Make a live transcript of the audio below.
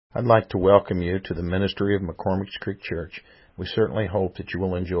I'd like to welcome you to the ministry of McCormick's Creek Church. We certainly hope that you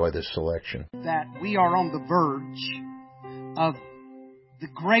will enjoy this selection. That we are on the verge of the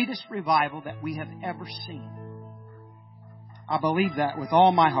greatest revival that we have ever seen. I believe that with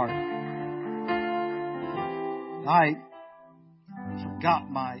all my heart. I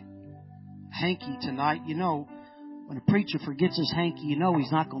forgot my hanky tonight. You know, when a preacher forgets his hanky, you know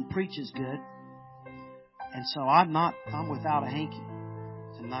he's not going to preach as good. And so I'm without a hanky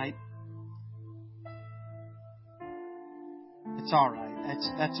tonight. It's all right.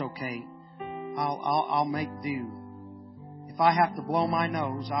 That's okay. I'll make do. If I have to blow my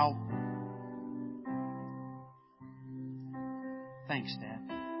nose, I'll. Thanks, Dad.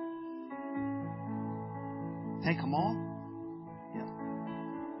 Take them all? Yep.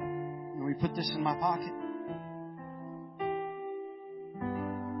 Can we put this in my pocket?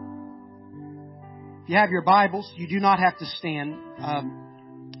 If you have your Bibles, you do not have to stand.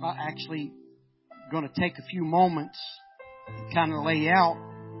 I'm actually going to take a few moments and kind of lay out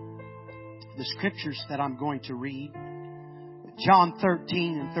the scriptures that I'm going to read. John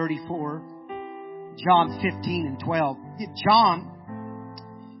 13 and 34, John 15 and 12. John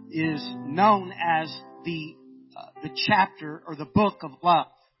is known as the chapter or the book of love.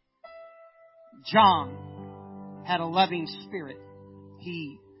 John had a loving spirit.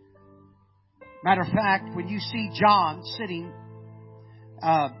 Matter of fact, when you see John sitting,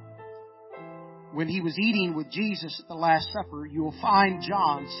 when he was eating with Jesus at the Last Supper, you will find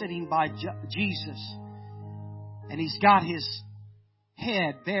John sitting by Jesus, and he's got his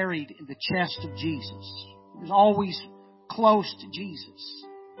head buried in the chest of Jesus. He was always close to Jesus.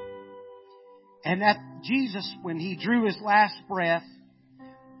 And that Jesus, when he drew his last breath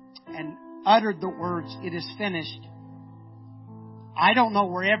and uttered the words, "It is finished," I don't know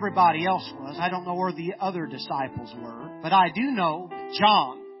where everybody else was. I don't know where the other disciples were. But I do know that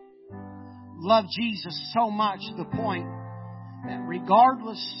John loved Jesus so much to the point that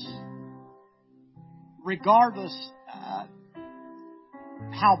regardless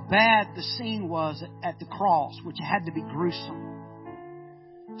how bad the scene was at the cross, which had to be gruesome.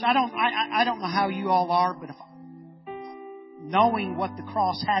 So I don't know how you all are, but knowing what the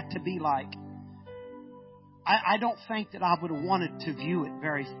cross had to be like, I don't think that I would have wanted to view it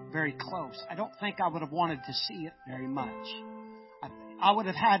very, very close. I don't think I would have wanted to see it very much. I would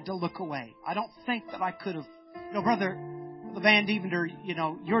have had to look away. I don't think that I could have. Brother Van Deventer,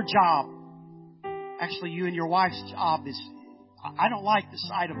 your job, actually you and your wife's job is, I don't like the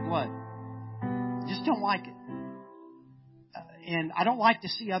sight of blood. Just don't like it. And I don't like to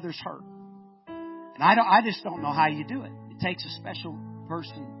see others hurt. And I just don't know how you do it. It takes a special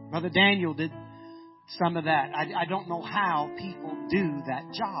person. Brother Daniel did some of that. I don't know how people do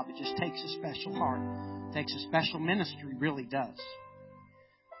that job. It just takes a special heart. It takes a special ministry, really does.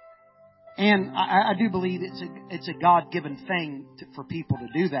 And I do believe it's a God-given thing for people to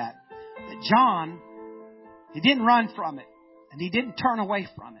do that. But John, he didn't run from it. And he didn't turn away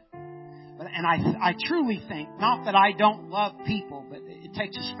from it. And I truly think, not that I don't love people, but it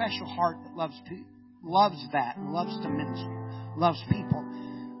takes a special heart that loves that, loves to minister, loves people.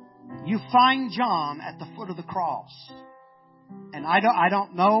 You find John at the foot of the cross. And I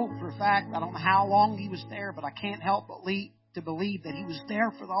don't know for a fact, I don't know how long he was there, but I can't help but to believe that he was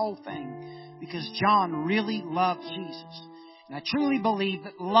there for the whole thing, because John really loved Jesus. And I truly believe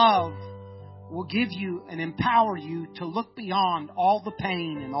that love will give you and empower you to look beyond all the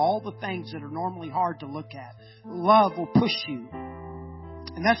pain and all the things that are normally hard to look at. Love will push you.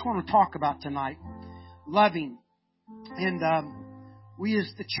 And that's what we're going to talk about tonight. Loving. And we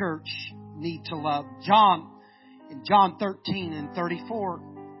as the church need to love. In John 13 and 34,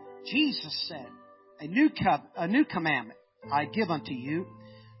 Jesus said, a new commandment I give unto you.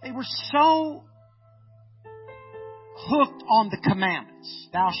 They were so hooked on the commandments.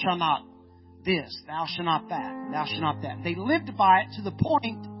 Thou shalt not this, thou shalt not that, thou shalt not that. They lived by it to the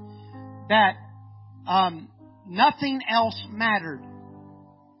point that nothing else mattered.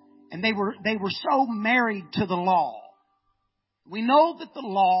 And they were so married to the law. We know that the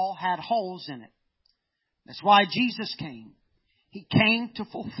law had holes in it. That's why Jesus came. He came to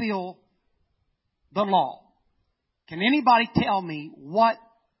fulfill the law. Can anybody tell me what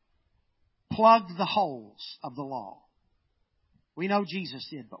plugged the holes of the law? We know Jesus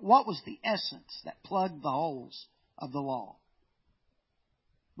did, but what was the essence that plugged the holes of the law?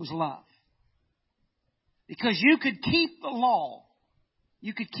 It was love. Because you could keep the law,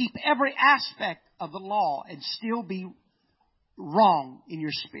 you could keep every aspect of the law and still be wrong in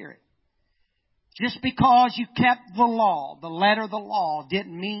your spirit. Just because you kept the law, the letter of the law,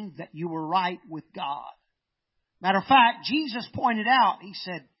 didn't mean that you were right with God. Matter of fact, Jesus pointed out, He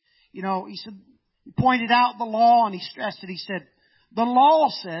said, He said, he pointed out the law and he stressed it. He said, the law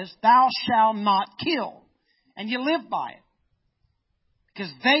says, thou shalt not kill. And you live by it.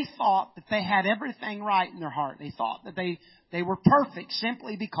 Because they thought that they had everything right in their heart. They thought that they were perfect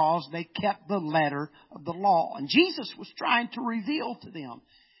simply because they kept the letter of the law. And Jesus was trying to reveal to them.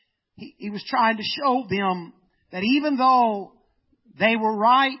 He was trying to show them that even though they were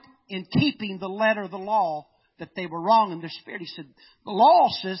right in keeping the letter of the law, that they were wrong in their spirit. He said, the law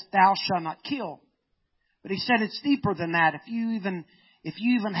says thou shalt not kill. But he said it's deeper than that. If you even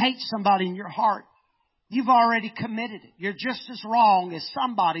hate somebody in your heart, you've already committed it. You're just as wrong as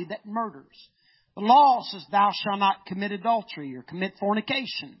somebody that murders. The law says thou shalt not commit adultery or commit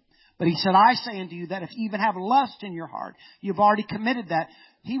fornication. But he said, I say unto you that if you even have lust in your heart, you've already committed that.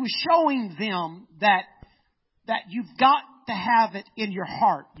 He was showing them that you've got to have it in your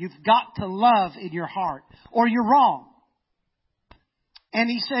heart. You've got to love in your heart, or you're wrong. And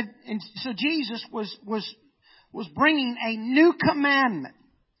he said, and so Jesus was bringing a new commandment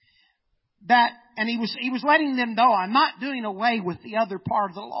and he was letting them know, I'm not doing away with the other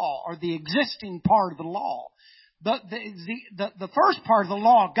part of the law or the existing part of the law. The first part of the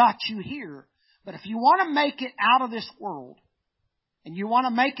law got you here, but if you want to make it out of this world and you want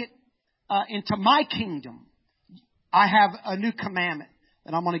to make it into my kingdom, I have a new commandment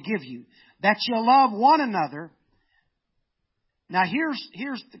that I'm going to give you, that you love one another. Now here's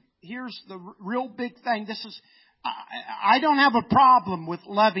the real big thing. I don't have a problem with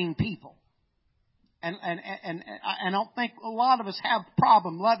loving people. And I don't think a lot of us have a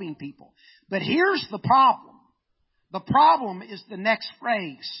problem loving people. But here's the problem. The problem is the next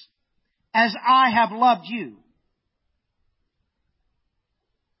phrase. As I have loved you.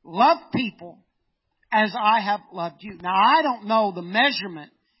 Love people as I have loved you. Now, I don't know the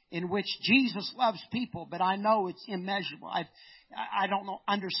measurement in which Jesus loves people, but I know it's immeasurable. I don't know.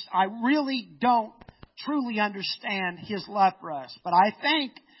 I really don't truly understand His love for us. But I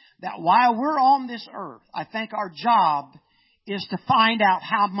think that while we're on this earth, I think our job is to find out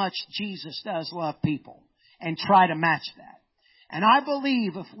how much Jesus does love people and try to match that. And I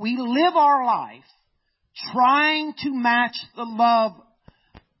believe if we live our life trying to match the love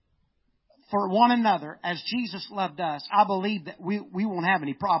for one another as Jesus loved us, I believe that we won't have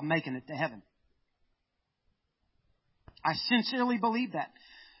any problem making it to heaven. I sincerely believe that.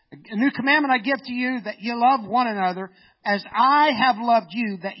 A new commandment I give to you, that ye love one another as I have loved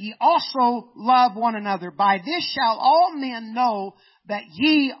you, that ye also love one another. By this shall all men know that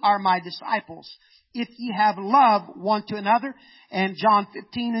ye are my disciples, if ye have love one to another. And John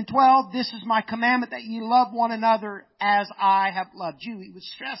 15:12, this is my commandment, that ye love one another as I have loved you. He was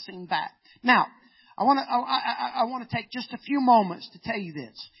stressing that. Now, I want to take just a few moments to tell you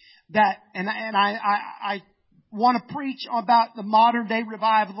this. I want to preach about the modern day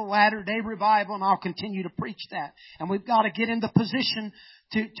revival, the latter day revival, and I'll continue to preach that. And we've got to get in the position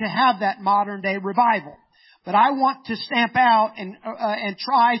to have that modern day revival. But I want to stamp out and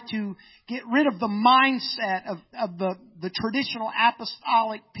try to get rid of the mindset of the traditional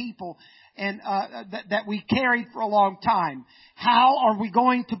apostolic people and that we carried for a long time. How are we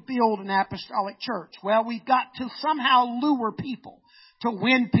going to build an apostolic church? Well, we've got to somehow lure people, to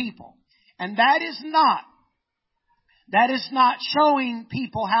win people. And that is not showing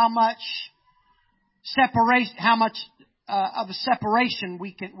people how much separation, of a separation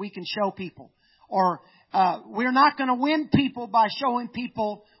we can show people. Or we're not going to win people by showing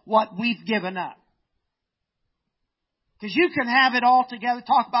people what we've given up. Because you can have it all together,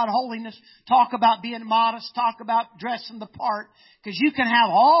 talk about holiness, talk about being modest, talk about dressing the part, because you can have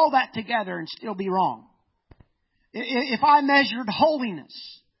all that together and still be wrong. If I measured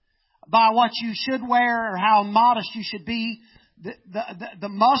holiness by what you should wear or how modest you should be, the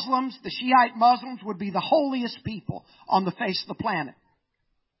Muslims, the Shiite Muslims, would be the holiest people on the face of the planet.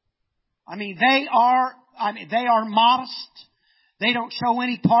 They are modest. They don't show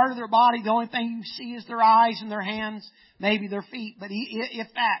any part of their body. The only thing you see is their eyes and their hands, maybe their feet. But if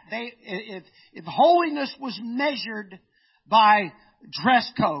holiness was measured by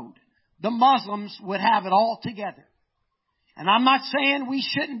dress code, the Muslims would have it all together. And I'm not saying we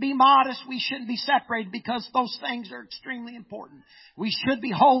shouldn't be modest, we shouldn't be separated, because those things are extremely important. We should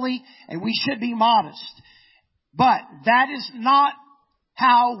be holy and we should be modest. But that is not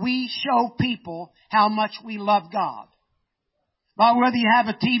how we show people how much we love God. By whether you have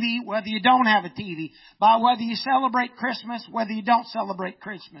a TV, whether you don't have a TV. By whether you celebrate Christmas, whether you don't celebrate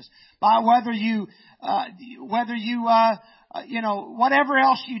Christmas. By whether you whatever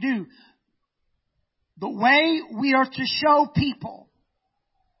else you do. The way we are to show people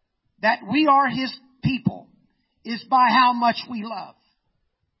that we are His people is by how much we love.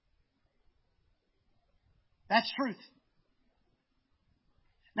 That's truth.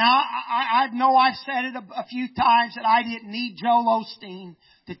 Now, I know I've said it a few times that I didn't need Joel Osteen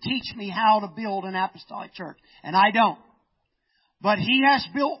to teach me how to build an apostolic church. And I don't. But he has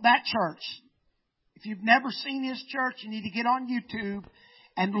built that church. If you've never seen his church, you need to get on YouTube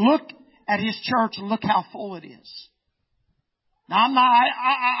and look at his church and look how full it is. Now,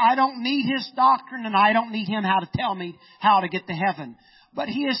 I don't need his doctrine, and I don't need him how to tell me how to get to heaven. But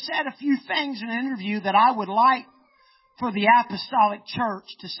he has said a few things in an interview that I would like for the apostolic church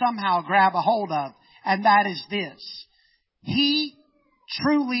to somehow grab a hold of. And that is this. He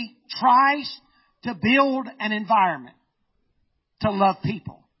truly tries to build an environment to love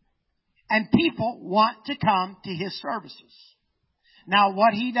people. And people want to come to his services. Now,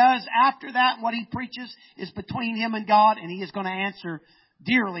 what he does after that, what he preaches, is between him and God, and he is going to answer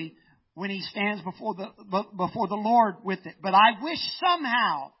dearly when he stands before the Lord with it. But I wish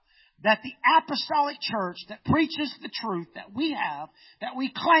somehow that the apostolic church that preaches the truth that we have, that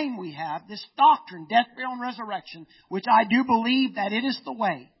we claim we have, this doctrine, death, burial, and resurrection, which I do believe that it is the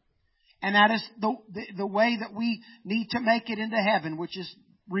way, and that is the way that we need to make it into heaven, which is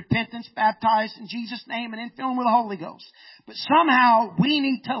repentance, baptized in Jesus' name, and infilled with the Holy Ghost. But somehow we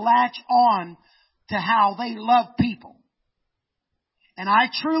need to latch on to how they love people. And I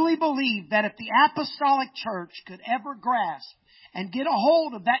truly believe that if the apostolic church could ever grasp and get a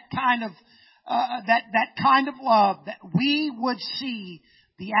hold of that kind of that kind of love, that we would see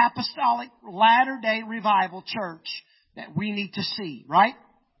the apostolic latter-day revival church that we need to see, right?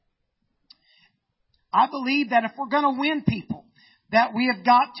 I believe that if we're going to win people, that we have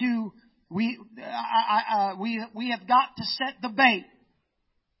got to we have got to set the bait.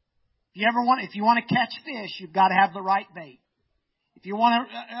 If you want to catch fish, you've got to have the right bait. If you want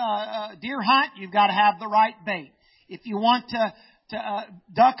to deer hunt, you've got to have the right bait. If you want to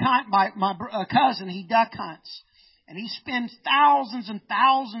duck hunt, my cousin, he duck hunts, and he spends thousands and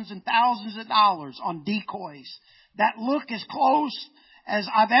thousands and thousands of dollars on decoys that look as close as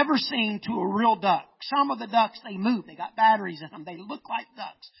I've ever seen to a real duck. Some of the ducks, they move. They got batteries in them. They look like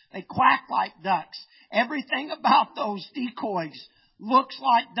ducks. They quack like ducks. Everything about those decoys looks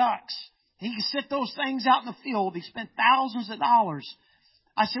like ducks. He can sit those things out in the field. He spent thousands of dollars.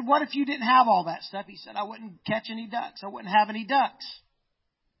 I said, what if you didn't have all that stuff? He said, I wouldn't catch any ducks. I wouldn't have any ducks.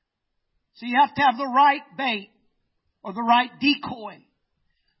 So you have to have the right bait or the right decoy.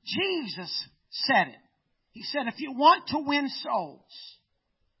 Jesus said it. He said, if you want to win souls,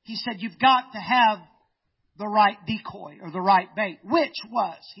 he said, you've got to have the right decoy or the right bait. Which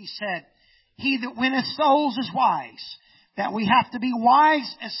was, he said, he that winneth souls is wise. That we have to be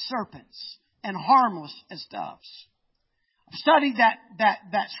wise as serpents and harmless as doves. I've studied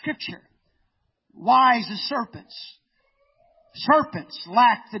that scripture. Wise as serpents. Serpents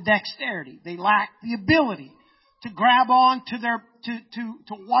lack the dexterity. They lack the ability to grab on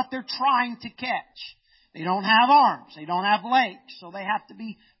to what they're trying to catch. They don't have arms. They don't have legs. So they have to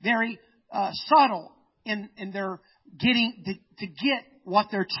be very subtle in their getting to get what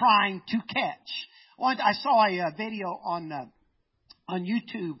they're trying to catch. I saw a video on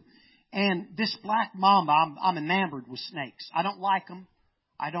YouTube, and this black mamba. I'm enamored with snakes. I don't like them.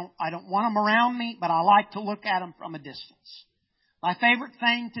 I don't want them around me, but I like to look at them from a distance. My favorite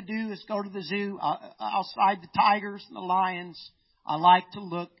thing to do is go to the zoo outside the tigers and the lions. I like to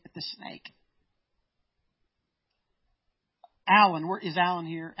look at the snake. Alan, is Alan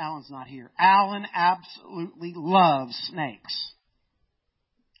here? Alan's not here. Alan absolutely loves snakes.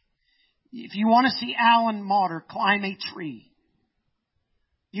 If you want to see Alan Motter climb a tree,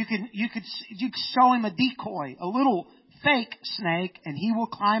 you could show him a decoy, a little fake snake, and he will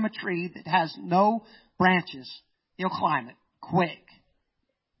climb a tree that has no branches. He'll climb it quick.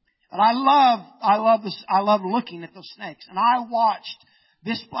 But I love looking at those snakes. And I watched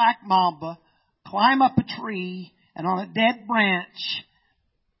this black mamba climb up a tree, and on a dead branch,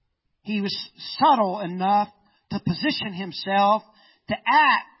 he was subtle enough to position himself to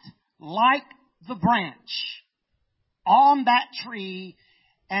act like the branch on that tree.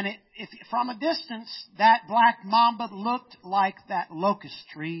 And if from a distance, that black mamba looked like that locust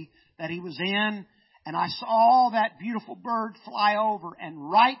tree that he was in. And I saw that beautiful bird fly over,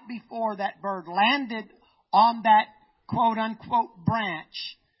 and right before that bird landed on that quote unquote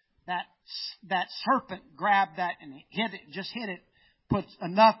branch, that serpent grabbed that and hit it, put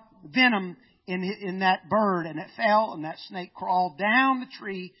enough venom in that bird, and it fell, and that snake crawled down the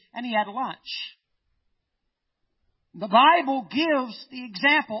tree, and he had lunch. The Bible gives the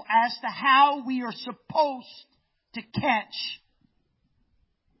example as to how we are supposed to catch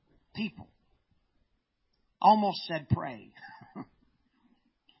people. Almost said pray.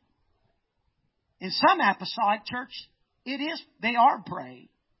 In some apostolic church, they are prayed.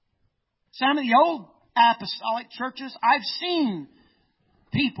 Some of the old apostolic churches, I've seen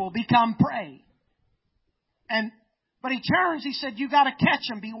people become prayed. But he turns, he said, you got to catch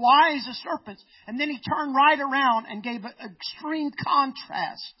them, be wise as serpents. And then he turned right around and gave an extreme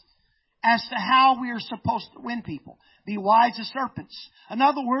contrast as to how we are supposed to win people. Be wise as serpents. In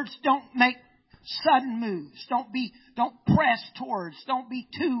other words, don't make sudden moves. Don't press towards. Don't be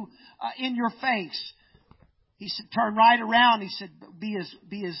too in your face. He said, turn right around. He said, be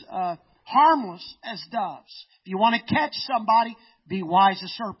as harmless as doves. If you want to catch somebody, be wise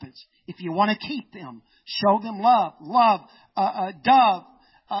as serpents. If you want to keep them, show them love. Love, dove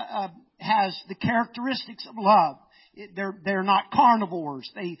has the characteristics of love. They're not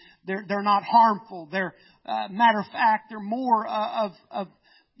carnivores. They're not harmful. Matter of fact, they're more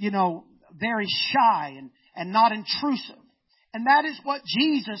very shy and not intrusive. And that is what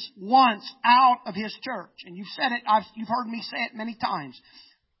Jesus wants out of His church. And you've said it. You've heard me say it many times.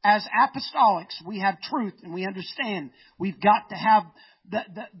 As apostolics, we have truth and we understand. We've got to have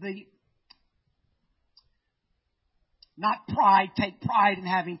the not pride, take pride in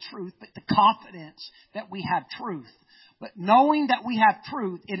having truth, but the confidence that we have truth. But knowing that we have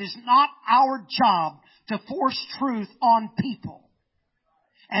truth, it is not our job to force truth on people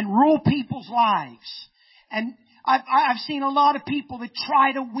and rule people's lives. And I've seen a lot of people that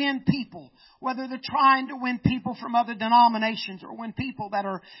try to win people, whether they're trying to win people from other denominations or win people that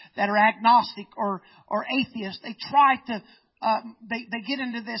are agnostic or atheist. They try to they get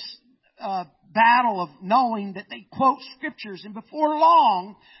into this battle of knowing that they quote scriptures, and before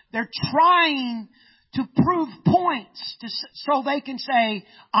long they're trying to prove points so they can say,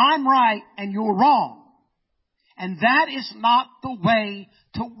 I'm right and you're wrong. And that is not the way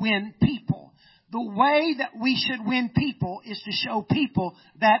to win people. The way that we should win people is to show people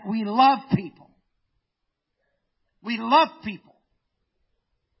that we love people. We love people.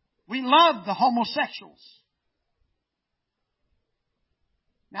 We love the homosexuals.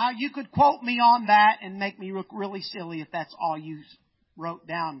 Now, you could quote me on that and make me look really silly if that's all you wrote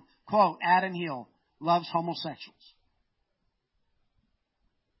down. Quote, Adam Hill loves homosexuals.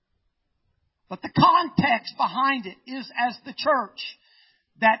 But the context behind it is, as the church,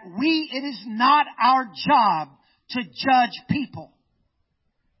 that it is not our job to judge people.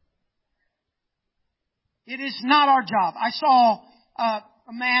 It is not our job. I saw a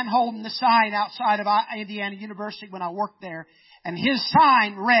man holding the sign outside of Indiana University when I worked there, and his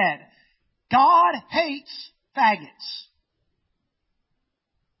sign read, God hates faggots.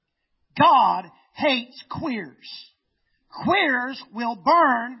 God hates queers. Queers will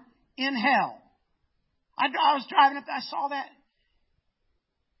burn in hell. I was driving up there, I saw that.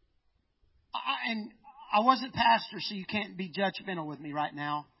 And I wasn't pastor, so you can't be judgmental with me right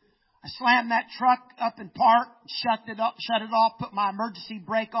now. I slammed that truck up in park, shut it off, put my emergency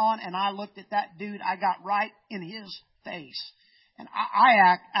brake on, and I looked at that dude. I got right in his face. And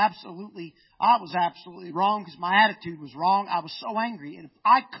I was absolutely wrong because my attitude was wrong. I was so angry. And if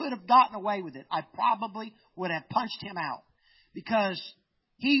I could have gotten away with it, I probably would have punched him out. Because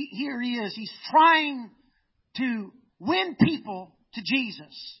here he is. He's trying to win people to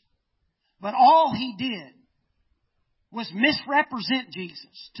Jesus. But all he did was misrepresent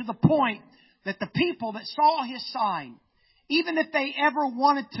Jesus to the point that the people that saw his sign, even if they ever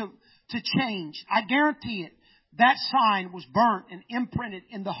wanted to change, I guarantee it, that sign was burnt and imprinted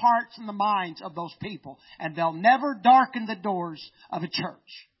in the hearts and the minds of those people. And they'll never darken the doors of a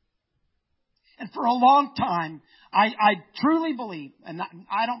church. And for a long time, I truly believe, and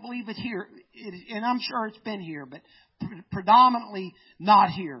I don't believe it here, and I'm sure it's been here, but predominantly not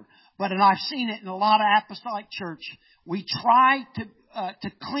here. And I've seen it in a lot of apostolic church. We try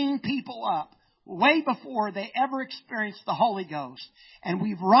to clean people up way before they ever experience the Holy Ghost. And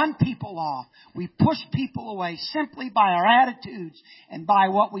we've run people off. We've pushed people away simply by our attitudes and by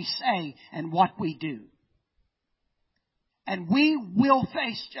what we say and what we do. And we will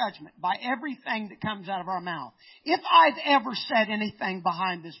face judgment by everything that comes out of our mouth. If I've ever said anything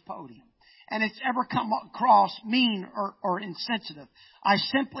behind this podium, and it's ever come across mean or insensitive, I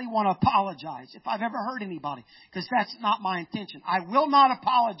simply want to apologize if I've ever hurt anybody, because that's not my intention. I will not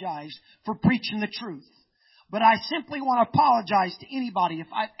apologize for preaching the truth. But I simply want to apologize to anybody if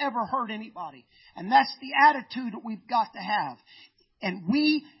I've ever hurt anybody. And that's the attitude that we've got to have. And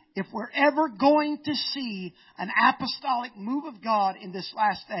if we're ever going to see an apostolic move of God in this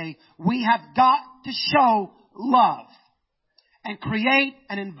last day, we have got to show love and create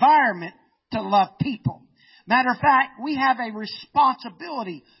an environment to love people. Matter of fact, we have a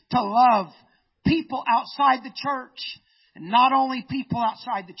responsibility to love people outside the church. And not only people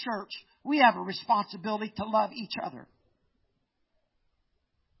outside the church, we have a responsibility to love each other.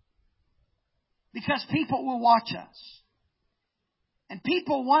 Because people will watch us. And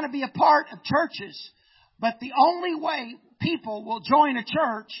people want to be a part of churches. But the only way people will join a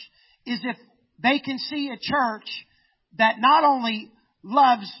church is if they can see a church that not only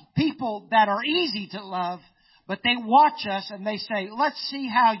loves people that are easy to love, but they watch us and they say, let's see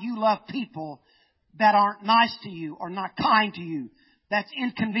how you love people that aren't nice to you or not kind to you. That's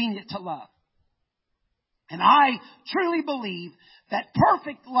inconvenient to love. And I truly believe that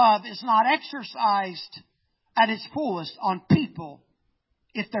perfect love is not exercised at its fullest on people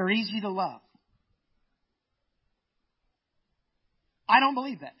if they're easy to love. I don't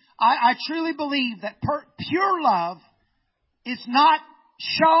believe that. I truly believe that pure love is not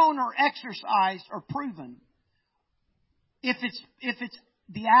shown or exercised or proven if it's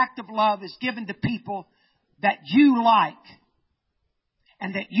the act of love is given to people that you like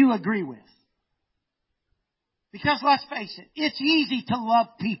and that you agree with. Because let's face it, it's easy to love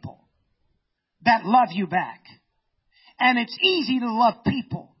people that love you back. And it's easy to love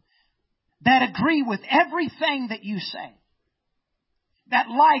people that agree with everything that you say. That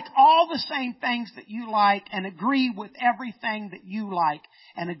like all the same things that you like and agree with everything that you like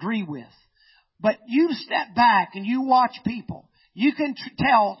and agree with. But you step back and you watch people. You can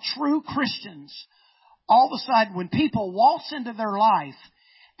tell true Christians all of a sudden when people waltz into their life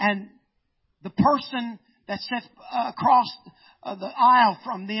and the person that sits across the aisle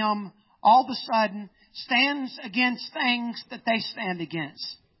from them all of a sudden stands against things that they stand against.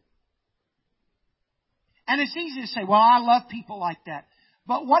 And it's easy to say, well, I love people like that.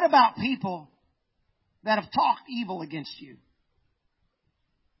 But what about people that have talked evil against you?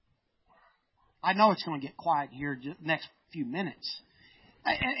 I know it's going to get quiet here the next few minutes.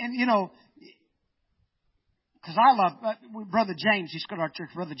 And you know, because I love Brother James, he's go to our church,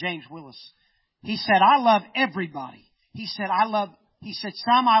 Brother James Willis. He said, I love everybody. He said,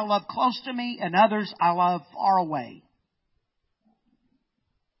 some I love close to me and others I love far away.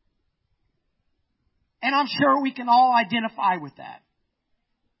 And I'm sure we can all identify with that.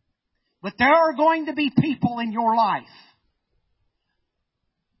 But there are going to be people in your life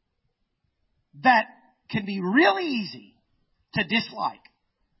that can be really easy to dislike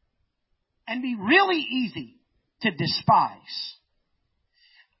and be really easy to despise.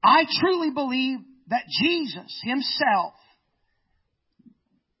 I truly believe that Jesus Himself,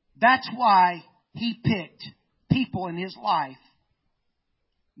 that's why He picked people in His life.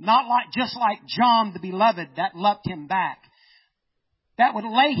 Not just like John the Beloved that loved Him back. That would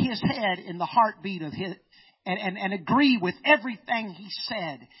lay his head in the heartbeat of His and agree with everything He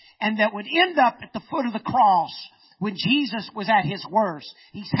said. And that would end up at the foot of the cross when Jesus was at His worst.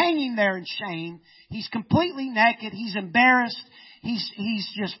 He's hanging there in shame. He's completely naked. He's embarrassed. He's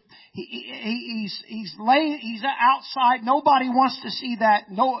outside. Nobody wants to see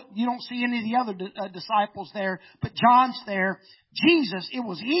that. No, you don't see any of the other disciples there, but John's there. Jesus, it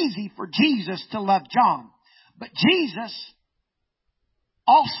was easy for Jesus to love John. But Jesus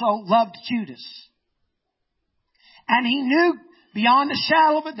also loved Judas. And He knew beyond a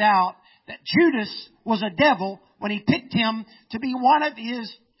shadow of a doubt that Judas was a devil when He picked him to be one of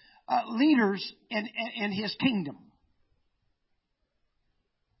His leaders in His kingdom.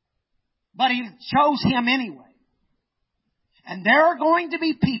 But He chose him anyway. And there are going to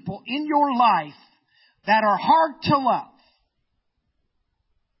be people in your life that are hard to love.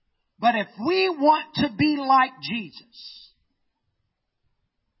 But if we want to be like Jesus,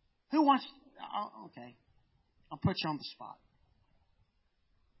 who wants... Okay, I'll put you on the spot.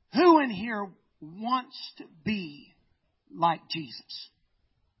 Who in here wants to be like Jesus?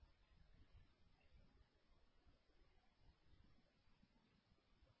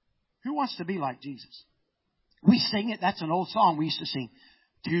 Who wants to be like Jesus? We sing it. That's an old song we used to sing.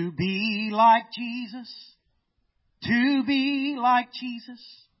 To be like Jesus. To be like Jesus.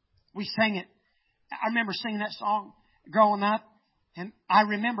 We sang it. I remember singing that song growing up. And I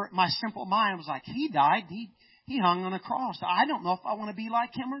remember my simple mind was like, He died. He hung on a cross. I don't know if I want to be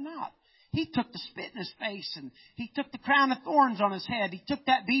like Him or not. He took the spit in His face and He took the crown of thorns on His head. He took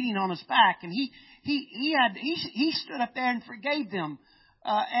that beating on His back and He stood up there and forgave them.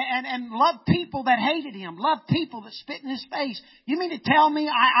 And loved people that hated Him, loved people that spit in His face. You mean to tell me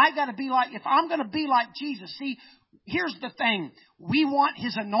I got to be like, if I'm going to be like Jesus, see, here's the thing. We want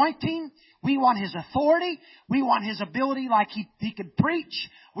His anointing. We want His authority. We want His ability like He could preach.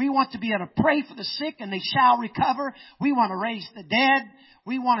 We want to be able to pray for the sick and they shall recover. We want to raise the dead.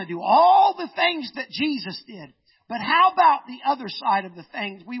 We want to do all the things that Jesus did. But how about the other side of the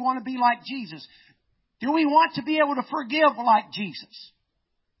things? We want to be like Jesus. Do we want to be able to forgive like Jesus?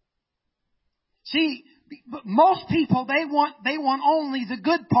 See, but most people, they want only the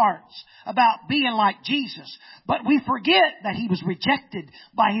good parts about being like Jesus. But we forget that He was rejected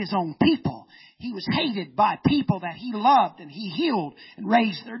by His own people. He was hated by people that He loved, and He healed and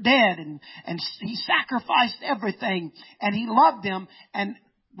raised their dead, and He sacrificed everything, and He loved them. And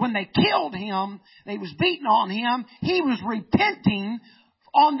when they killed Him, they was beating on Him, He was repenting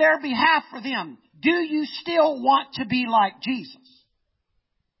on their behalf for them. Do you still want to be like Jesus?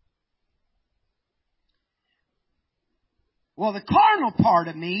 Well, the carnal part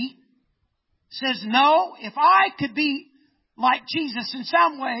of me says, no, if I could be like Jesus in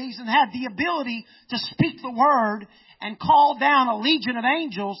some ways and had the ability to speak the word and call down a legion of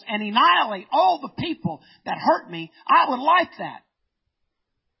angels and annihilate all the people that hurt me, I would like that.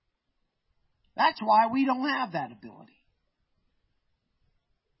 That's why we don't have that ability.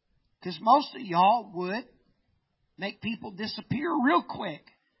 Because most of y'all would make people disappear real quick.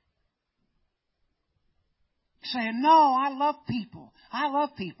 Saying, no, I love people. I love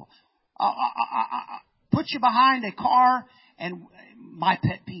people. Put you behind a car, and my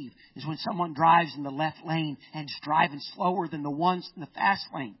pet peeve is when someone drives in the left lane and is driving slower than the ones in the fast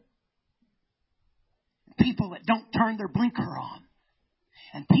lane. People that don't turn their blinker on.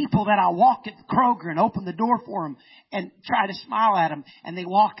 And people that I walk at the Kroger and open the door for them and try to smile at them, and they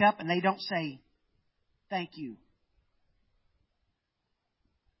walk up and they don't say, thank you.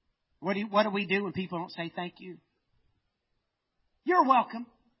 What do we do when people don't say thank you? You're welcome.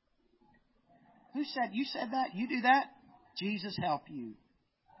 Who said, you said that? You do that? Jesus help you.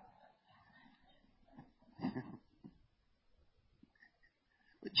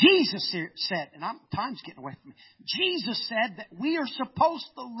 But Jesus said, and time's getting away from me. Jesus said that we are supposed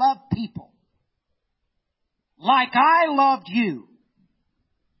to love people like I loved you.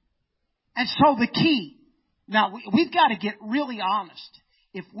 And so the key, now we've got to get really honest.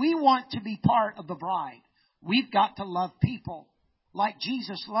 If we want to be part of the bride, we've got to love people like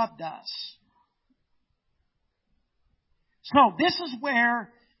Jesus loved us. So this is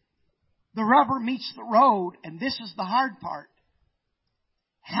where the rubber meets the road, and this is the hard part.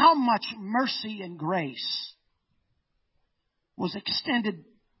 How much mercy and grace was extended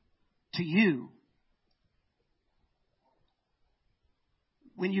to you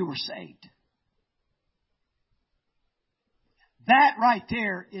when you were saved? That right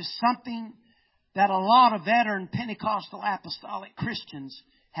there is something that a lot of veteran Pentecostal apostolic Christians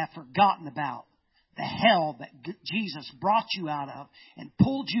have forgotten about. The hell that Jesus brought you out of and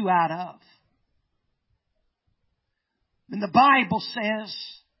pulled you out of. And the Bible says,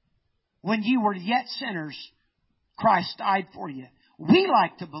 when you were yet sinners, Christ died for you. We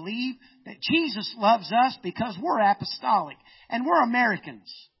like to believe that Jesus loves us because we're apostolic and we're Americans.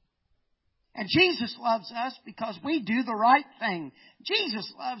 And Jesus loves us because we do the right thing. Jesus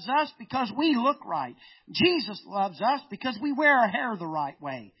loves us because we look right. Jesus loves us because we wear our hair the right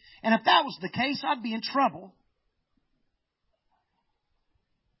way. And if that was the case, I'd be in trouble.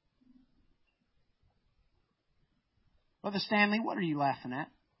 Brother Stanley, what are you laughing at?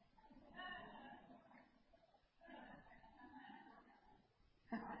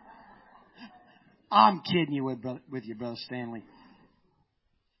 I'm kidding you with you, Brother Stanley.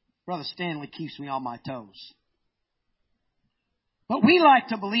 Brother Stanley keeps me on my toes. But we like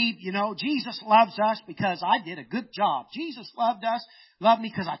to believe, Jesus loves us because I did a good job. Jesus loved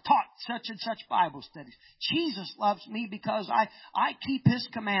me because I taught such and such Bible studies. Jesus loves me because I keep His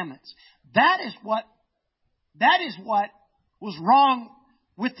commandments. That is what was wrong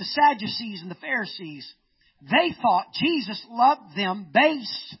with the Sadducees and the Pharisees. They thought Jesus loved them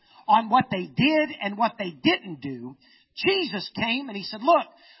based on what they did and what they didn't do. Jesus came and He said, look,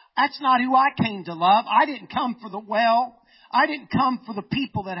 that's not who I came to love. I didn't come for the well. I didn't come for the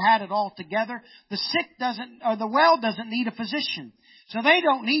people that had it all together. The well doesn't need a physician. So they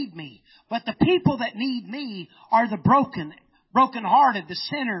don't need me. But the people that need me are the brokenhearted, the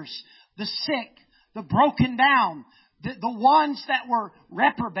sinners, the sick, the broken down, the ones that were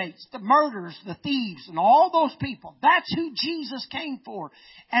reprobates, the murderers, the thieves, and all those people. That's who Jesus came for.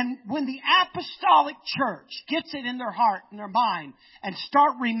 And when the apostolic church gets it in their heart and their mind and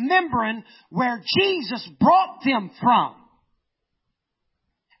start remembering where Jesus brought them from,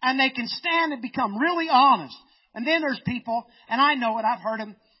 and they can stand and become really honest. And then there's people, and I know it, I've heard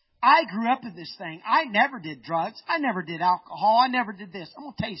them, I grew up in this thing. I never did drugs. I never did alcohol. I never did this. I'm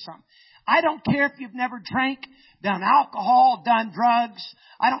going to tell you something. I don't care if you've never drank, done alcohol, done drugs.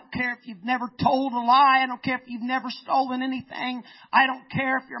 I don't care if you've never told a lie. I don't care if you've never stolen anything. I don't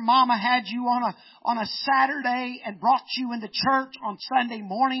care if your mama had you on a Saturday and brought you into church on Sunday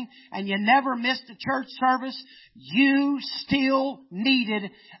morning and you never missed a church service. You still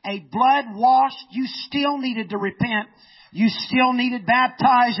needed a blood wash. You still needed to repent. You still needed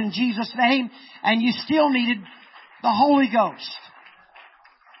baptized in Jesus' name. And you still needed the Holy Ghost.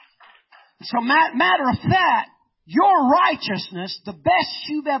 So matter of fact, your righteousness, the best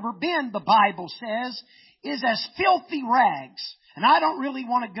you've ever been, the Bible says, is as filthy rags. And I don't really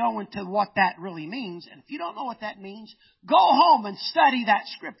want to go into what that really means. And if you don't know what that means, go home and study that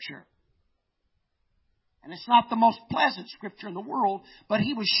scripture. And it's not the most pleasant scripture in the world, but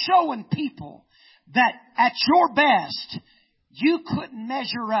he was showing people that at your best, you couldn't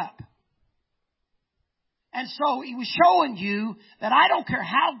measure up. And so he was showing you that I don't care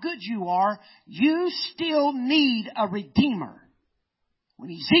how good you are, you still need a Redeemer.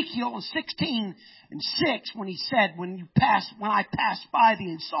 When Ezekiel in 16:6, when he said, when I passed by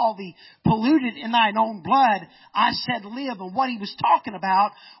thee and saw thee polluted in thine own blood, I said live. And what he was talking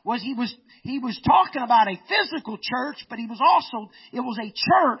about was he was talking about a physical church, but it was a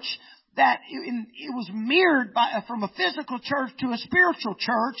church that it was mirrored from a physical church to a spiritual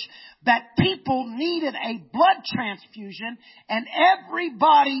church, that people needed a blood transfusion and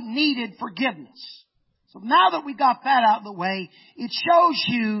everybody needed forgiveness. So now that we got that out of the way, it shows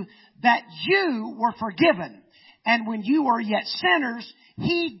you that you were forgiven. And when you were yet sinners,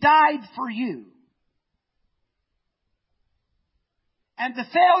 He died for you. And the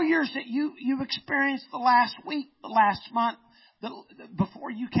failures that you've experienced the last week, the last month, before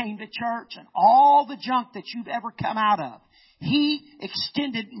you came to church, and all the junk that you've ever come out of, He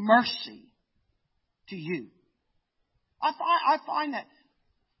extended mercy to you. I find that,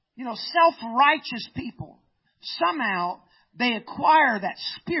 self-righteous people, somehow they acquire that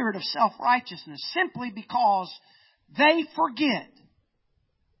spirit of self-righteousness simply because they forget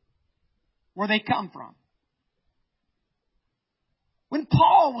where they come from. When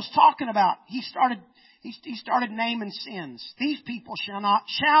Paul was talking about, he started naming sins. These people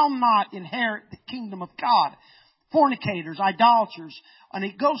shall not inherit the kingdom of God. Fornicators, idolaters, and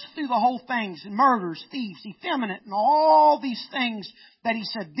it goes through the whole things, murders, thieves, effeminate, and all these things that he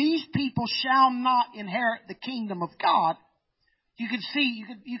said, these people shall not inherit the kingdom of God. You could see,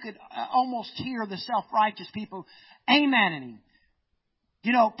 you could almost hear the self-righteous people amening him.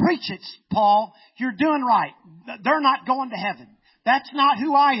 Preach it, Paul. You're doing right. They're not going to heaven. That's not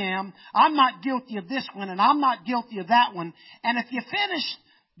who I am. I'm not guilty of this one, and I'm not guilty of that one. And if you finish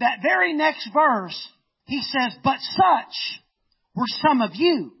that very next verse, he says, but such were some of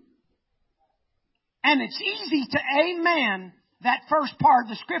you. And it's easy to amen that first part of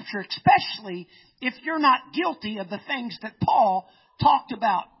the scripture, especially if you're not guilty of the things that Paul talked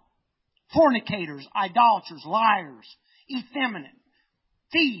about. Fornicators, idolaters, liars, effeminate,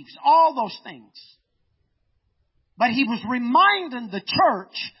 thieves, all those things. But he was reminding the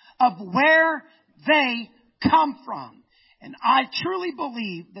church of where they come from. And I truly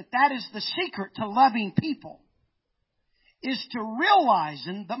believe that is the secret to loving people, is to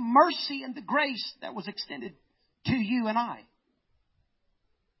realizing the mercy and the grace that was extended to you and I.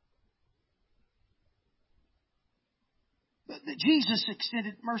 That Jesus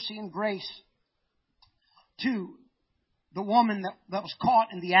extended mercy and grace to the woman that was caught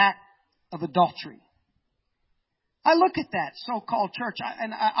in the act of adultery. I look at that so-called church,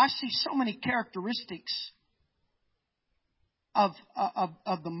 and I see so many characteristics of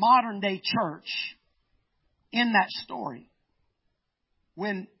the modern day church in that story.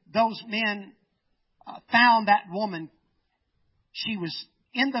 When those men found that woman, she was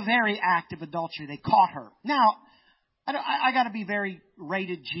in the very act of adultery. They caught her. Now, I got to be very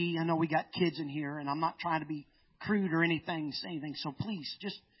rated G. I know we got kids in here, and I'm not trying to be crude or anything, say anything. So please,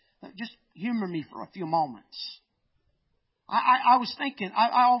 just humor me for a few moments. I was thinking, I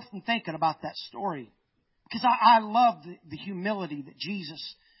often thinking about that story, because I love the humility that Jesus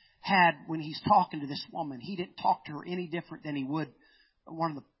had when He's talking to this woman. He didn't talk to her any different than He would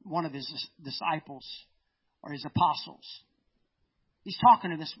one of His disciples or His apostles. He's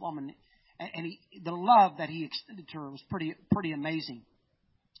talking to this woman, and the love that He extended to her was pretty amazing.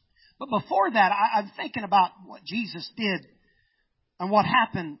 But before that, I'm thinking about what Jesus did and what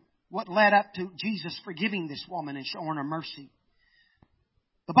happened, what led up to Jesus forgiving this woman and showing her mercy.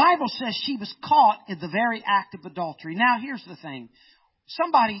 The Bible says she was caught in the very act of adultery. Now, here's the thing.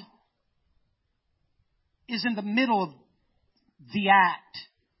 Somebody is in the middle of the act.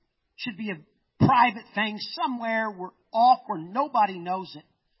 Should be a private thing somewhere where nobody knows it.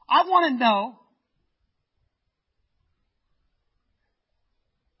 I want to know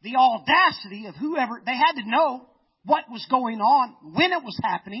the audacity of whoever. They had to know what was going on, when it was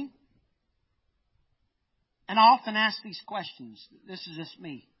happening. And I often ask these questions. This is just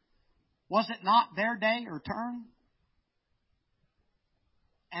me. Was it not their day or turn?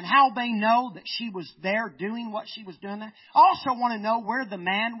 And how they know that she was there doing what she was doing there. I also want to know where the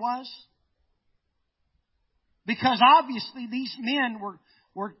man was. Because obviously these men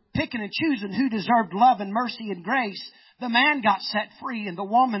were picking and choosing who deserved love and mercy and grace. The man got set free, and the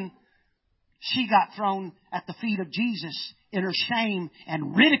woman, she got thrown at the feet of Jesus in her shame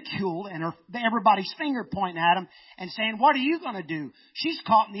and ridiculed, and everybody's finger pointing at him and saying, what are you going to do? She's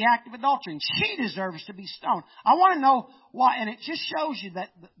caught in the act of adultery, and she deserves to be stoned. I want to know why, and it just shows you that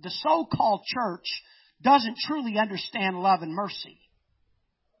the so-called church doesn't truly understand love and mercy.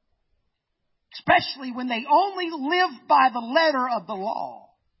 Especially when they only live by the letter of the law.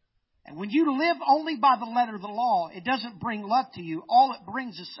 And when you live only by the letter of the law, it doesn't bring love to you. All it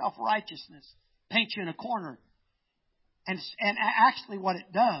brings is self-righteousness. Paint you in a corner. And actually what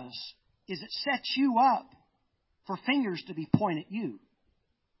it does is it sets you up for fingers to be pointed at you.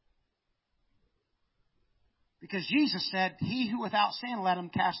 Because Jesus said, he who without sin, let him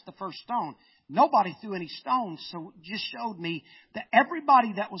cast the first stone. Nobody threw any stones, so it just showed me that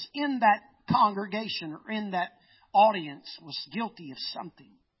everybody that was in that congregation or in that audience was guilty of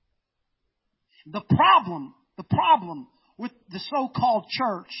something. The problem with the so-called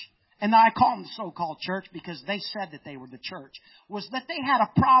church, and I call them the so-called church because they said that they were the church, was that they had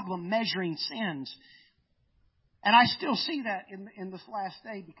a problem measuring sins. And I still see that in this last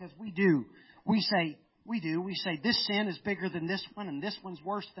day because we do. We say this sin is bigger than this one, and this one's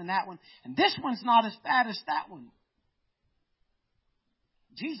worse than that one, and this one's not as bad as that one.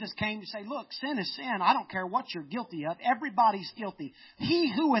 Jesus came to say, look, sin is sin. I don't care what you're guilty of. Everybody's guilty. He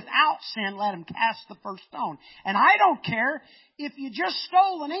who without sin, let him cast the first stone. And I don't care if you just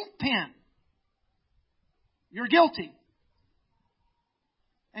stole an ink pen. You're guilty.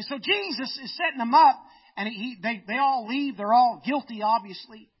 And so Jesus is setting them up, and they all leave. They're all guilty,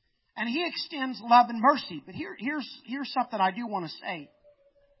 obviously. And He extends love and mercy. But here's something I do want to say.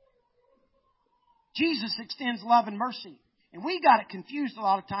 Jesus extends love and mercy. And we got it confused a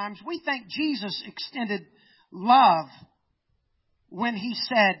lot of times. We think Jesus extended love when He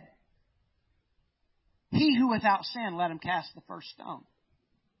said, he who without sin, let him cast the first stone.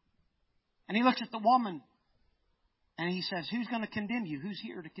 And He looks at the woman and He says, who's going to condemn you? Who's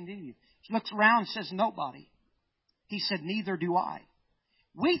here to condemn you? She looks around and says, nobody. He said, neither do I.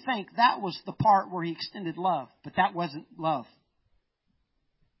 We think that was the part where He extended love, but that wasn't love.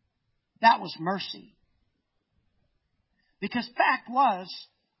 That was mercy. Because fact was,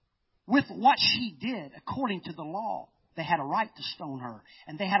 with what she did, according to the law, they had a right to stone her.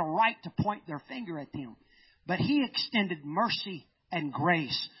 And they had a right to point their finger at Him. But He extended mercy and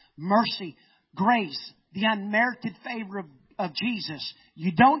grace. Mercy, grace, the unmerited favor of Jesus.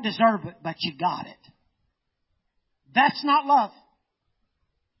 You don't deserve it, but you got it. That's not love.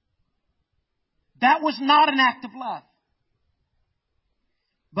 That was not an act of love.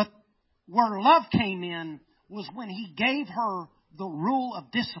 But where love came in was when He gave her the rule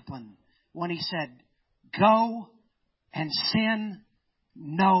of discipline. When He said, go and sin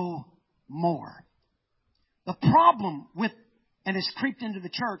no more. The problem with, and it's creeped into the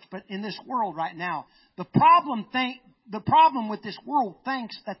church, but in this world right now, the problem with this world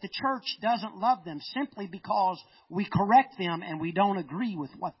thinks that the church doesn't love them simply because we correct them and we don't agree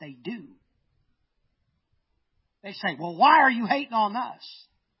with what they do. They say, well, why are you hating on us?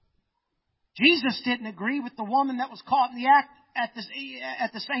 Jesus didn't agree with the woman that was caught in the act at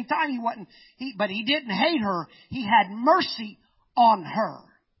the same time. But He didn't hate her. He had mercy on her.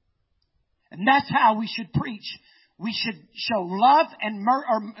 And that's how we should preach. We should show love and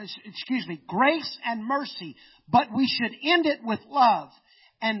grace and mercy, but we should end it with love.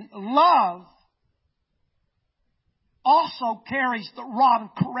 And love also carries the rod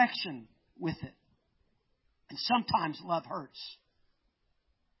of correction with it. And sometimes love hurts.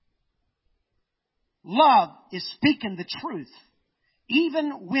 Love is speaking the truth,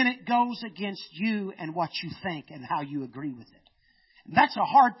 even when it goes against you and what you think and how you agree with it. And that's a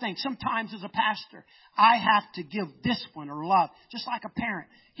hard thing. Sometimes as a pastor, I have to give discipline or love, just like a parent.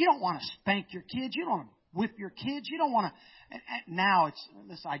 You don't want to spank your kids. You don't want to whip your kids. You don't want to, now it's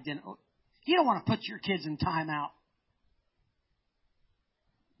this identity. You don't want to put your kids in timeout.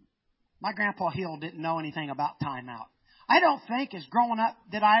 My Grandpa Hill didn't know anything about timeout. I don't think as growing up,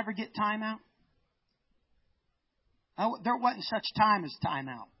 did I ever get timeout? There wasn't such time as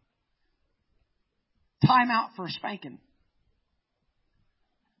timeout. Timeout for a spanking.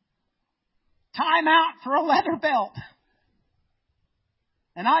 time out for a leather belt.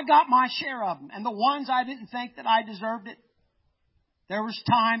 And I got my share of them. And the ones I didn't think that I deserved it, there was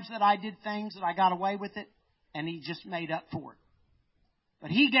times that I did things that I got away with it, and He just made up for it.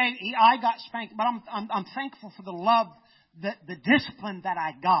 But I got spanked. But I'm thankful for the love, the discipline that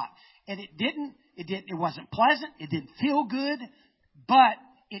I got. And it wasn't pleasant. It didn't feel good, but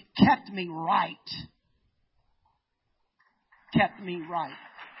it kept me right. Kept me right.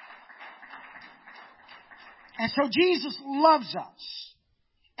 And so Jesus loves us.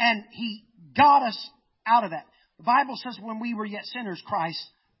 And He got us out of that. The Bible says when we were yet sinners, Christ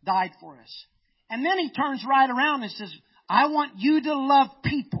died for us. And then He turns right around and says, I want you to love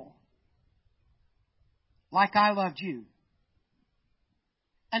people like I loved you.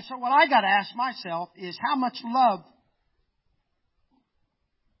 And so what I got to ask myself is, how much love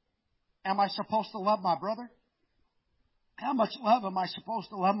am I supposed to love my brother? How much love am I supposed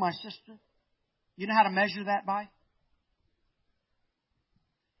to love my sister? You know how to measure that by?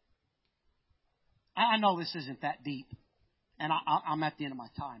 I know this isn't that deep, and I'm at the end of my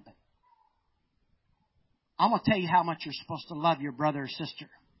time, but I'm going to tell you how much you're supposed to love your brother or sister.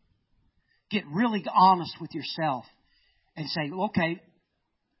 Get really honest with yourself and say, okay,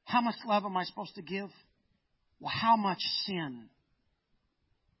 how much love am I supposed to give? Well, how much sin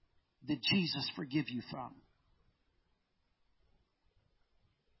did Jesus forgive you from?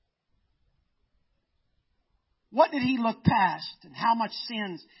 What did He look past? And how much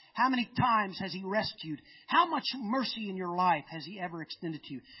sins? How many times has He rescued? How much mercy in your life has He ever extended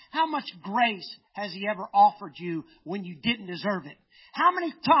to you? How much grace has He ever offered you when you didn't deserve it? How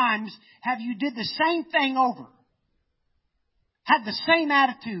many times have you did the same thing over? Had the same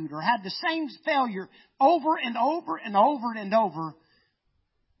attitude or had the same failure over and over and over and over.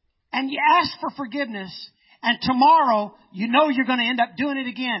 And you ask for forgiveness. And tomorrow, you know you're going to end up doing it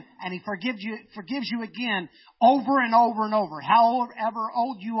again. And He forgives you again over and over and over. However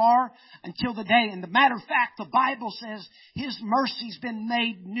old you are until the day. And the matter of fact, the Bible says His mercy's been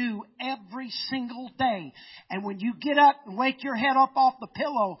made new every single day. And when you get up and wake your head up off the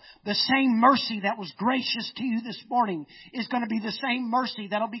pillow, the same mercy that was gracious to you this morning is going to be the same mercy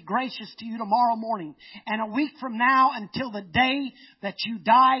that'll be gracious to you tomorrow morning. And a week from now until the day that you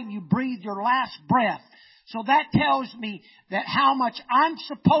die and you breathe your last breath. So that tells me that how much I'm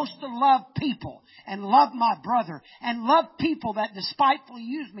supposed to love people and love my brother and love people that despitefully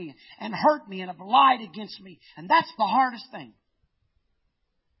use me and hurt me and have lied against me. And that's the hardest thing.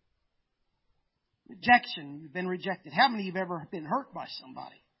 Rejection. You've been rejected. How many of you have ever been hurt by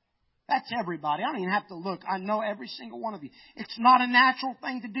somebody? That's everybody. I don't even have to look. I know every single one of you. It's not a natural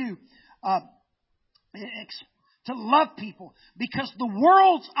thing to do. To love people. Because the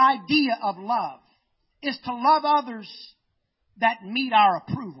world's idea of love is to love others that meet our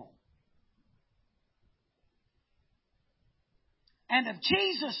approval. And if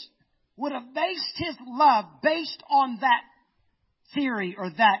Jesus would have based His love based on that theory or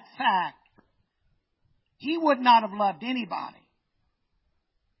that fact, He would not have loved anybody.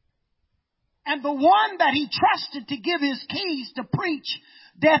 And the one that He trusted to give His keys to preach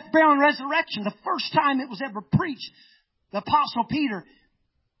death, burial, and resurrection, the first time it was ever preached, the Apostle Peter,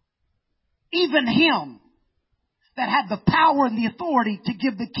 even Him that had the power and the authority to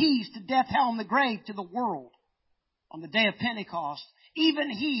give the keys to death, hell, and the grave to the world on the day of Pentecost, even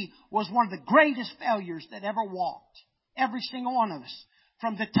he was one of the greatest failures that ever walked. Every single one of us.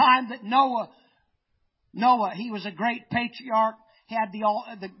 From the time that Noah, he was a great patriarch. He had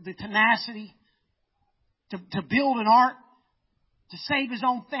the tenacity to build an ark, to save his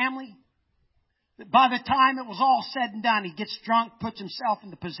own family. But by the time it was all said and done, he gets drunk, puts himself in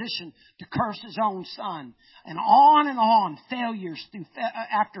the position to curse his own son. And on, failures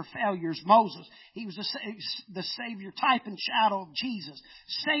after failures. Moses, he was the Savior, type and shadow of Jesus.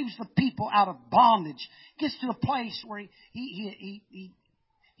 Saves the people out of bondage. Gets to a place where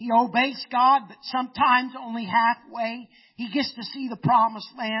he obeys God, but sometimes only halfway. He gets to see the promised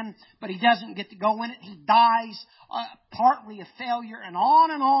land, but he doesn't get to go in it. He dies, partly a failure, and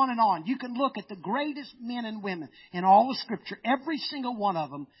on and on and on. You can look at the greatest men and women in all the Scripture. Every single one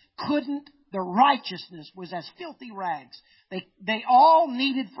of them their righteousness was as filthy rags. They all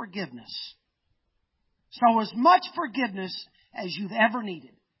needed forgiveness. So as much forgiveness as you've ever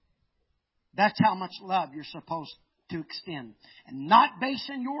needed. That's how much love you're supposed to extend. And not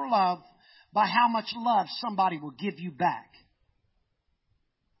basing your love by how much love somebody will give you back.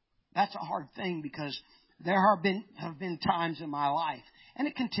 That's a hard thing, because there have been times in my life, and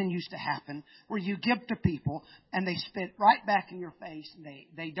it continues to happen, where you give to people and they spit right back in your face, and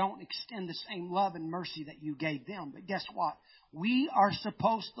they don't extend the same love and mercy that you gave them. But guess what? We are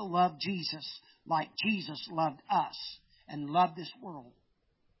supposed to love Jesus like Jesus loved us and loved this world.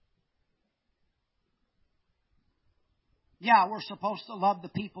 Yeah, we're supposed to love the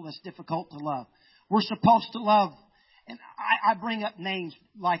people that's difficult to love. We're supposed to love, and I bring up names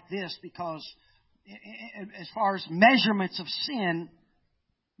like this because as far as measurements of sin,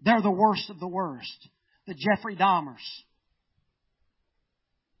 they're the worst of the worst. The Jeffrey Dahmers,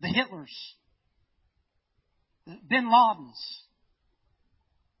 the Hitlers, the Bin Ladens,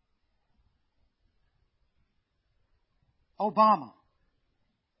 Obama.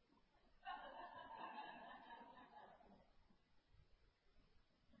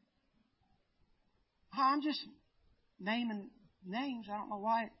 I'm just naming names. I don't know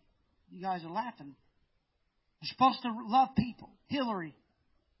why you guys are laughing. We're supposed to love people. Hillary.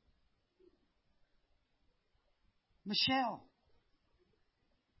 Michelle.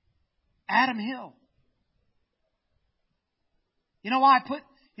 Adam Hill. You know why I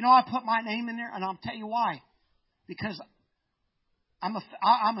put my name in there? And I'll tell you why. Because I'm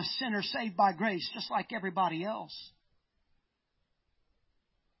a sinner saved by grace, just like everybody else.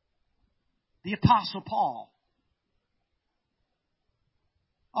 The Apostle Paul.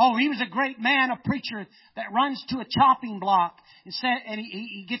 Oh, he was a great man, a preacher that runs to a chopping block and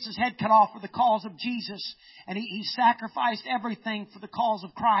he gets his head cut off for the cause of Jesus. And he sacrificed everything for the cause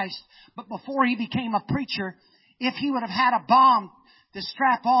of Christ. But before he became a preacher, if he would have had a bomb to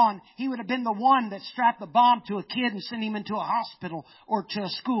strap on, he would have been the one that strapped the bomb to a kid and sent him into a hospital or to a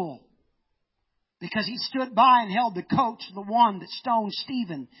school. Because he stood by and held the coat to the one that stoned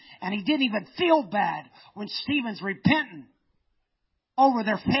Stephen. And he didn't even feel bad when Stephen's repenting over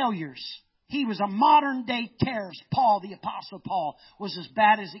their failures. He was a modern day terrorist. Paul, the Apostle Paul, was as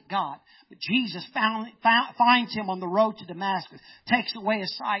bad as it got. But Jesus finds him on the road to Damascus, takes away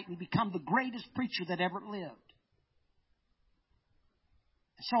his sight, and becomes the greatest preacher that ever lived.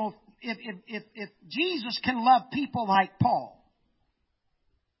 So if Jesus can love people like Paul,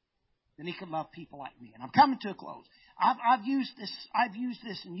 then he can love people like me. And I'm coming to a close. I've used this,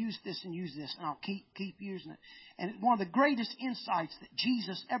 and I'll keep using it. And one of the greatest insights that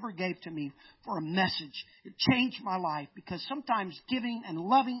Jesus ever gave to me for a message, it changed my life, because sometimes giving and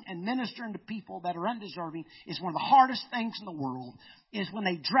loving and ministering to people that are undeserving is one of the hardest things in the world. Is when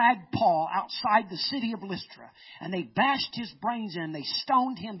they dragged Paul outside the city of Lystra and they bashed his brains in, they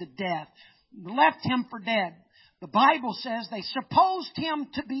stoned him to death, left him for dead. The Bible says they supposed him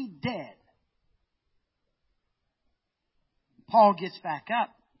to be dead. Paul gets back up.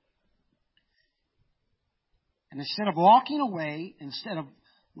 And instead of walking away, instead of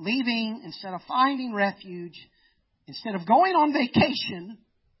leaving, instead of finding refuge, instead of going on vacation,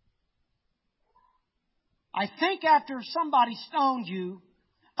 I think after somebody stoned you,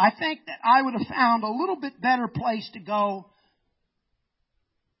 I think that I would have found a little bit better place to go.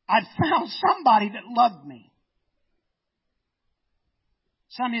 I'd found somebody that loved me.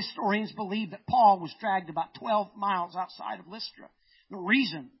 Some historians believe that Paul was dragged about 12 miles outside of Lystra. The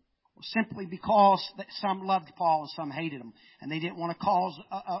reason was simply because that some loved Paul and some hated him. And they didn't want to cause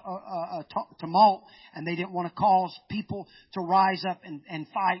a tumult, and they didn't want to cause people to rise up and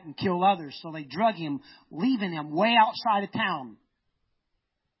fight and kill others. So they drug him, leaving him way outside of town.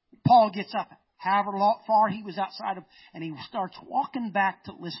 Paul gets up, however far he was outside of, and he starts walking back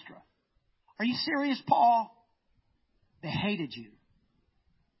to Lystra. Are you serious, Paul? They hated you.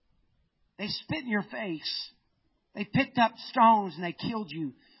 They spit in your face. They picked up stones and they killed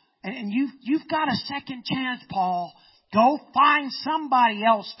you. And you've got a second chance, Paul. Go find somebody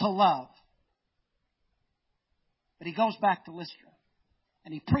else to love. But he goes back to Lystra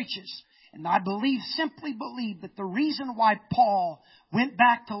and he preaches. And I simply believe that the reason why Paul went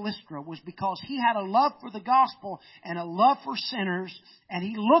back to Lystra was because he had a love for the gospel and a love for sinners. And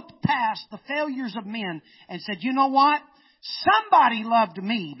he looked past the failures of men and said, you know what? Somebody loved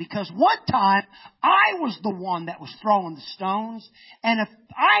me, because one time I was the one that was throwing the stones. And if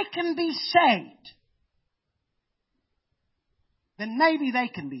I can be saved, then maybe they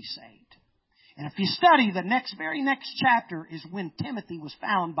can be saved. And if you study the very next chapter is when Timothy was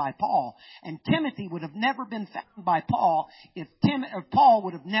found by Paul. And Timothy would have never been found by Paul if Paul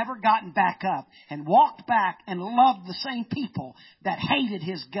would have never gotten back up and walked back and loved the same people that hated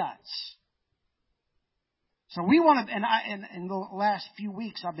his guts. So we want to, and in the last few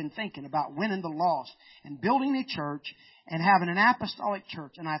weeks I've been thinking about winning the lost and building a church and having an apostolic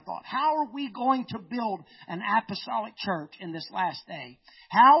church. And I thought, how are we going to build an apostolic church in this last day?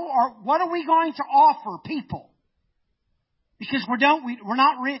 What are we going to offer people? Because we're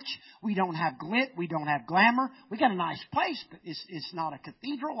not rich. We don't have glit. We don't have glamour. We got a nice place, but it's not a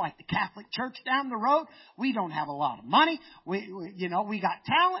cathedral like the Catholic Church down the road. We don't have a lot of money. We got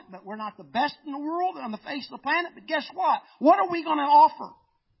talent, but we're not the best in the world on the face of the planet. But guess what? What are we going to offer?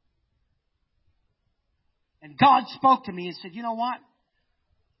 And God spoke to me and said, you know what?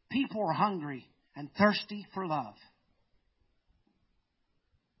 People are hungry and thirsty for love.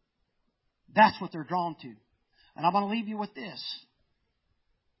 That's what they're drawn to. And I'm going to leave you with this.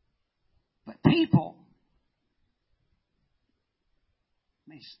 But people,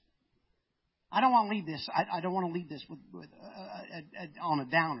 I don't want to leave this. I don't want to leave this on a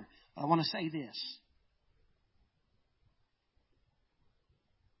downer. But I want to say this.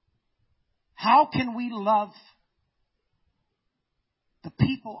 How can we love the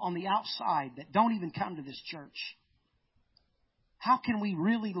people on the outside that don't even come to this church? How can we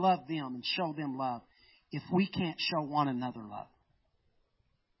really love them and show them love if we can't show one another love?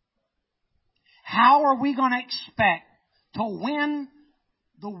 How are we going to expect to win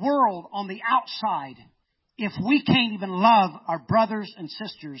the world on the outside if we can't even love our brothers and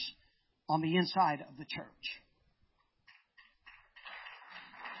sisters on the inside of the church?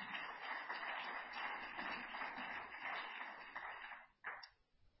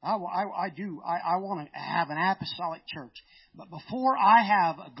 I want to have an apostolic church. But before I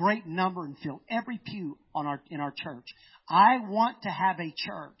have a great number and fill every pew in our church, I want to have a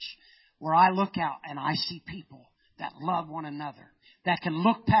church where I look out and I see people that love one another, that can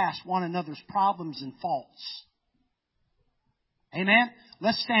look past one another's problems and faults. Amen?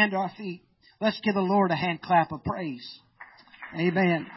 Let's stand to our feet. Let's give the Lord a hand clap of praise. Amen.